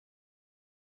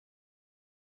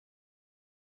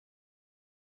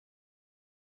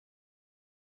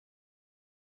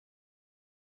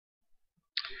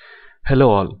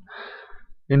Hello all.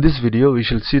 In this video we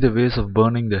shall see the ways of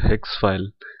burning the hex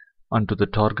file onto the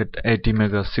target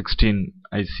ATmega16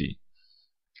 IC.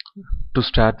 To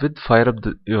start with, fire up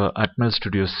your Atmel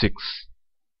Studio 6.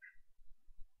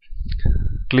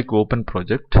 Click Open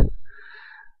Project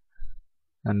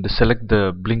and select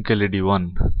the blink LED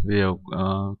one we have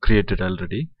created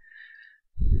already.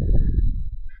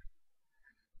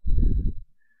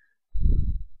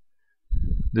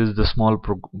 This is the small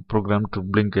program to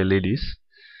blink LEDs.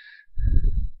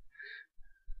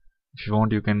 If you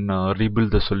want, you can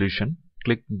rebuild the solution.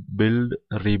 Click Build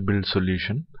Rebuild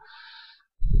Solution.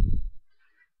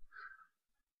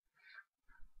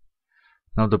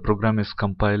 Now the program is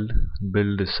compiled,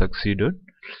 build is succeeded.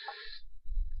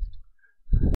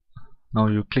 Now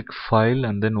you click File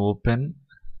and then Open,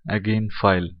 again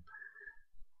File,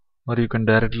 or you can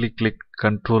directly click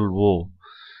Ctrl O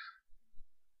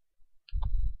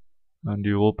and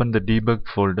you open the debug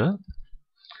folder.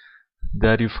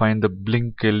 There you find the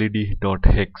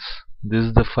blinkled.hex. This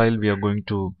is the file we are going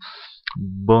to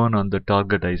burn on the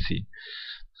target IC.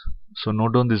 So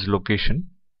note down this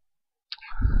location.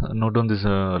 Note down this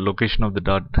location of the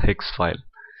 .hex file.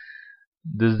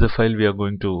 This is the file we are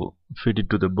going to feed it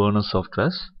to the burner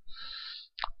software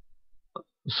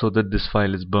so that this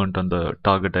file is burnt on the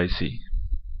target IC.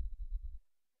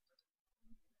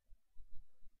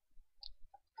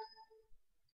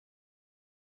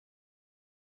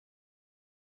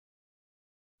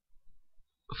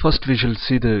 First we shall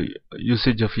see the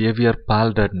usage of AVR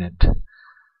PAL.net.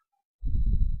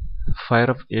 Fire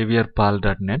up AVR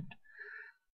PAL.net.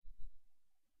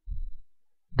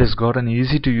 It has got an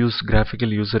easy to use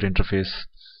graphical user interface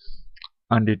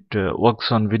and it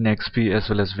works on WinXP as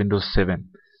well as Windows 7.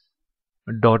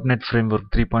 .NET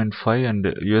Framework 3.5 and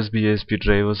USB ASP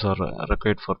drivers are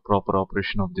required for proper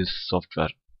operation of this software.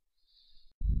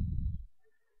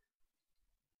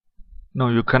 Now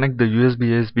you connect the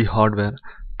USB ASP hardware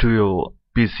to your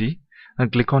PC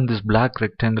and click on this black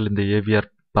rectangle in the AVR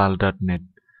PAL.net.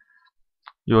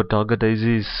 Your target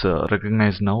IC is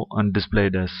recognized now and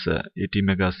displayed as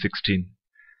ATmega16.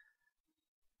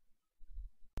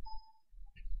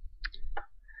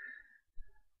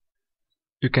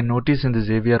 You can notice in this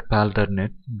AVR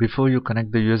PAL.net, before you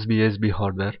connect the USB ASP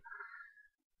hardware,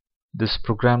 this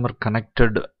programmer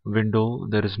connected window,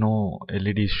 there is no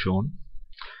LED shown.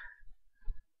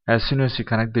 As soon as you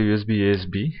connect the USB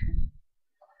ASP,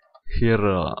 here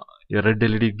a red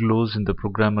LED glows in the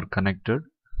programmer connected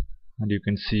and you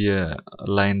can see a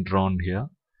line drawn here.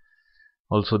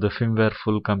 Also the firmware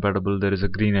full compatible, there is a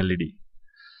green LED.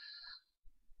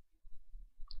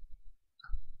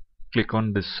 Click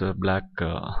on this black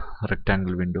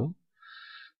rectangle window.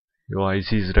 Your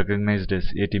IC is recognized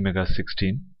as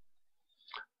ATmega16.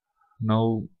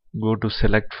 Now go to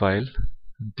select file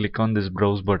and click on this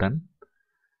browse button.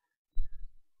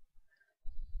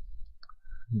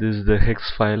 This is the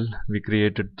hex file we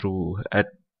created through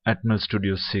Atmel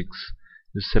Studio 6.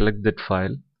 You select that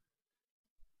file.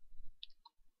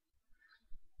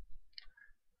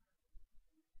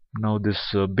 Now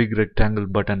this big rectangle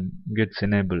button gets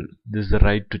enabled. This is the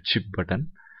write to chip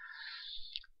button.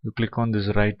 You click on this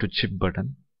write to chip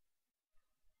button.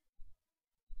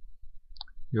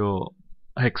 Your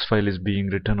hex file is being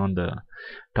written on the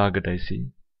target IC.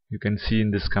 You can see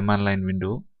in this command line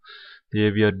window the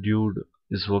AVR dude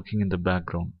is working in the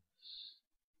background.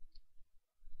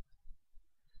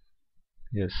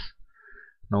 Yes,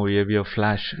 now AVR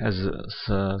flash has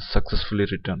successfully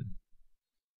written.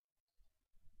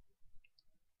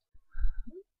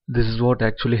 This is what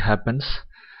actually happens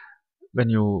when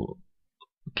you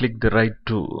click the write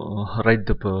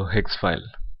the hex file.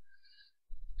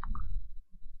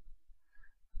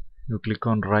 You click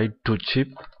on write to chip.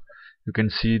 You can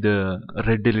see the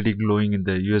red LED glowing in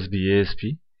the USB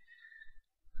ASP,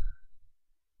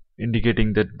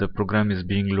 indicating that the program is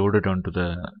being loaded onto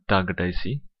the target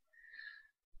IC.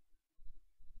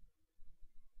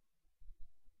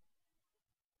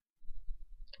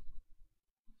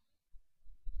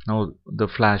 Now the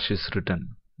flash is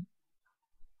written.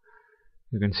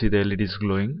 You can see the LED is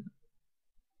glowing.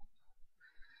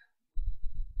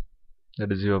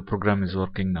 That is, your program is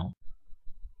working now.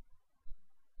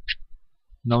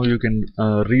 Now you can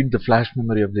read the flash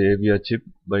memory of the AVR chip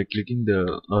by clicking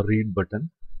the read button.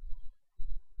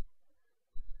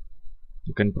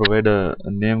 You can provide a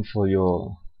name for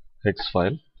your hex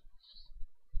file.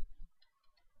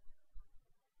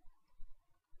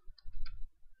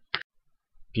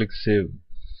 Click save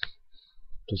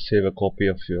to save a copy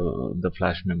of the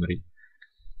flash memory.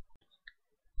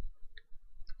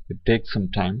 It takes some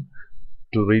time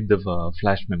to read the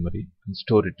flash memory and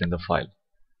store it in the file.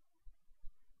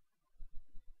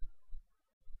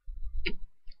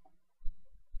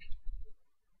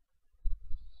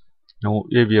 Now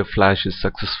AVR flash is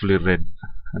successfully read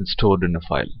and stored in a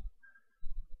file.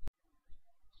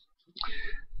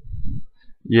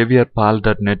 AVR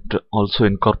PAL.net also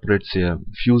incorporates a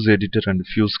fuse editor and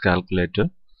fuse calculator.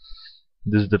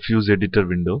 This is the fuse editor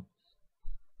window.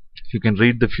 You can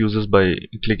read the fuses by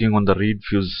clicking on the read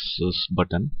fuses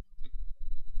button.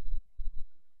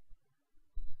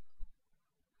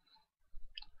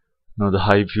 Now the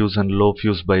high fuse and low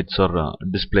fuse bytes are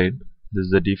displayed. This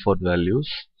is the default values,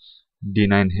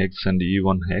 D9 hex and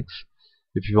E1 hex.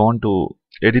 If you want to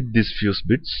edit these fuse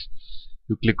bits,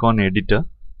 you click on editor.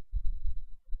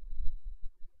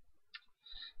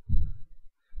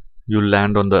 You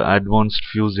land on the advanced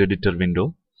fuse editor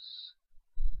window.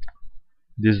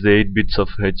 This is the 8 bits of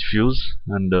H fuse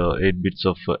and 8 bits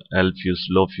of L fuse,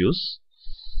 low fuse.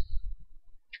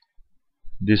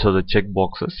 These are the check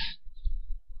boxes.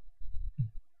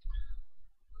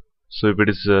 So if it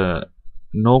is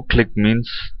no click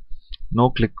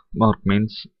mark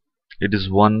means it is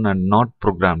 1 and not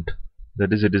programmed,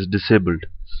 that is, it is disabled,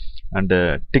 and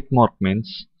tick mark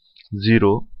means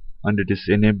 0 and it is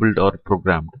enabled or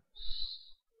programmed.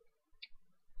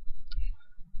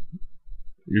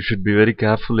 You should be very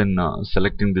careful in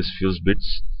selecting these fuse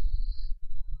bits.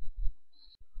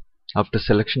 After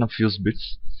selection of fuse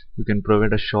bits, you can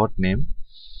provide a short name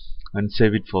and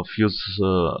save it for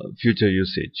future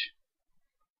usage.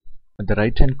 At the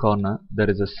right hand corner, there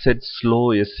is a set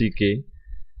slow SCK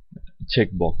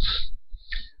checkbox.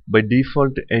 By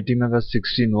default,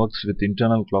 ATmega16 works with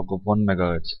internal clock of 1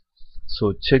 MHz.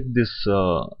 So check this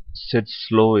set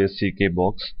slow SCK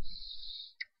box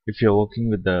if you are working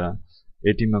with the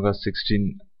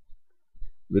ATmega16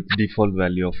 with default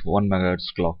value of 1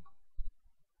 MHz clock.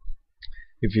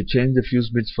 If you change the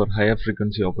fuse bits for higher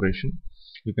frequency operation,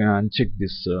 you can uncheck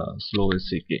this slow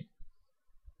SCK.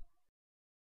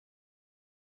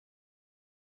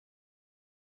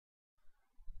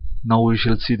 Now we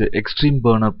shall see the Extreme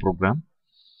Burner program.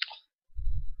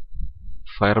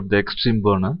 Fire up the Extreme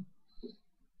Burner.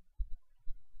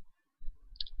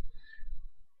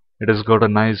 It has got a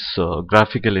nice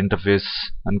graphical interface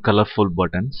and colorful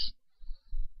buttons.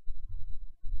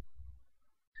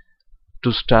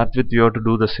 To start with, you have to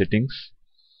do the settings.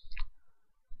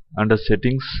 Under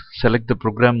settings, select the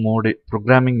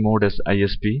programming mode as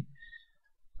ISP,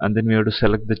 and then we have to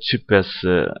select the chip as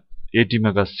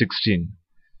ATmega16.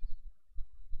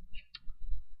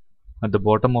 At the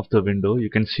bottom of the window, you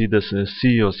can see the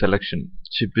CEO selection.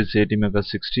 Chip is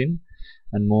ATmega16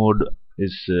 and mode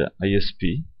is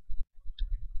ISP.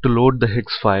 To load the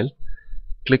hex file,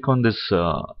 click on this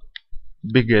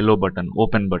big yellow button,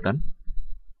 open button,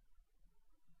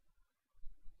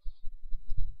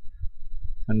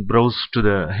 and browse to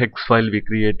the hex file we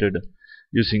created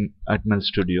using Atmel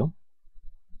Studio.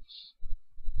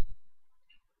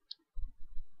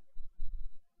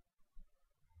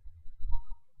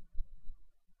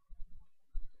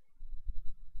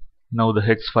 Now the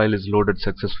hex file is loaded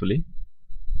successfully.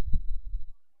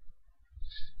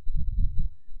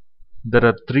 There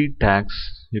are 3 tags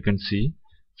you can see: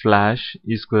 flash,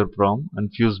 E2PROM,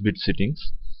 and fuse bit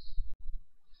settings.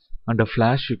 Under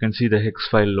flash, you can see the hex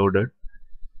file loaded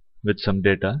with some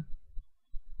data.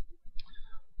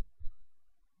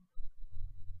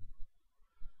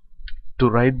 To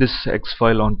write this hex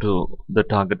file onto the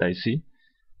target IC,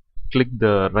 click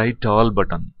the write all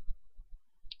button.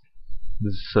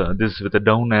 This with a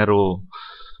down arrow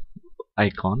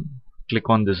icon. Click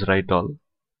on this write all.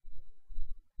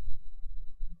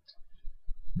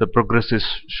 The progress is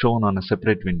shown on a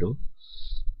separate window.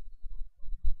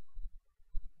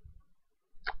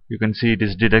 You can see it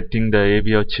is detecting the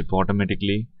AVR chip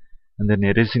automatically and then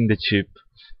erasing the chip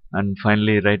and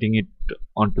finally writing it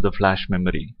onto the flash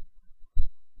memory.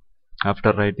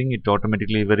 After writing, it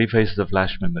automatically verifies the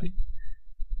flash memory.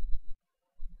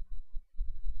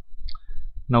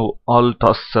 Now all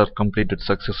tasks are completed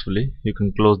successfully. You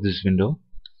can close this window.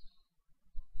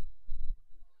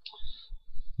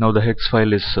 Now the hex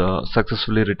file is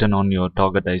successfully written on your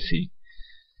target IC.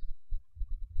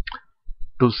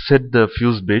 To set the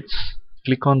fuse bits,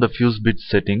 click on the fuse bit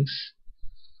settings,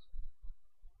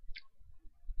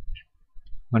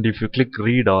 and if you click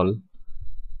read all,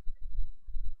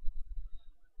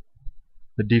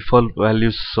 the default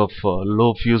values of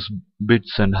low fuse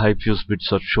bits and high fuse bits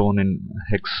are shown in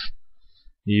hex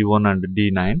E1 and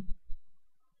D9.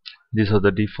 These are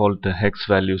the default hex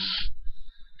values.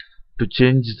 To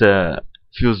change the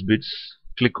fuse bits,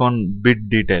 click on bit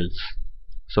details.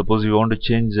 Suppose you want to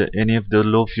change any of the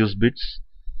low fuse bits,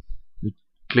 you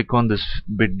click on this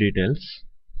bit details.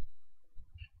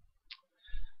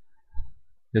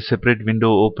 A separate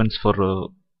window opens for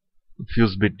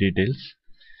fuse bit details.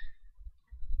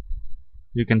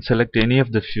 You can select any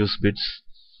of the fuse bits,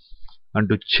 and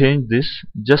to change this,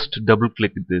 just double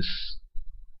click this.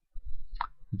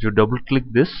 If you double click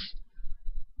this,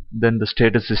 then the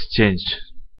status is changed.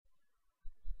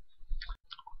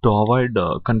 To avoid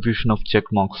confusion of check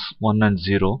marks 1 and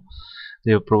 0,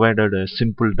 they have provided a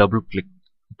simple double click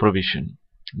provision.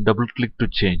 Double click to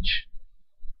change.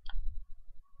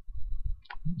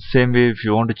 Same way, if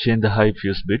you want to change the high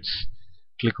fuse bits,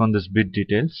 click on this bit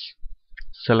details,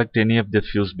 select any of the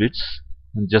fuse bits,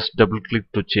 and just double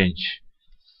click to change.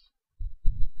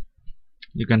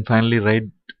 You can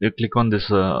finally click on this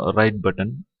write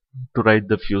button to write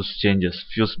the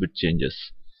fuse bit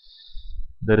changes.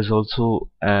 There is also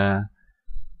a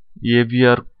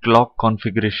AVR clock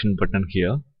configuration button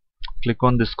here. Click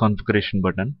on this configuration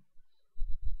button.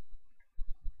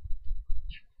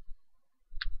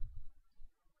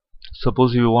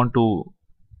 Suppose you want to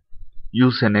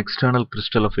use an external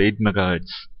crystal of 8 MHz.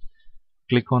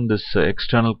 Click on this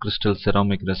external crystal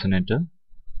ceramic resonator,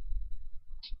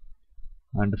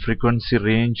 and frequency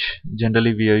range,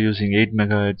 generally we are using 8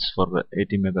 MHz for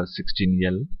 80 MHz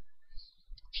 16L.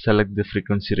 Select the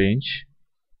frequency range,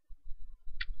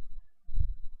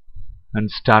 and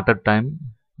starter time,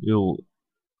 you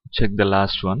check the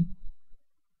last one,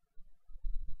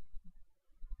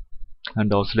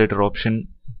 and oscillator option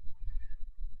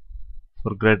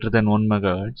for greater than 1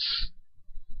 MHz.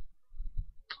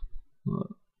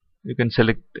 You can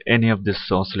select any of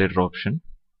this oscillator option.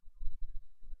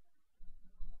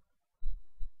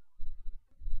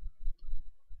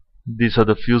 These are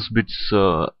the fuse bits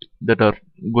that are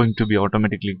going to be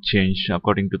automatically changed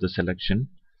according to the selection.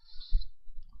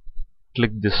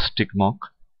 Click this tick mark,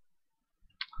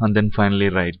 and then finally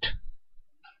write.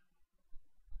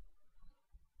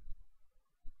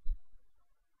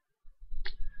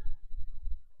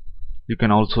 You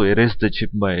can also erase the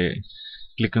chip by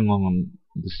clicking on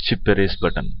this chip erase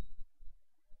button.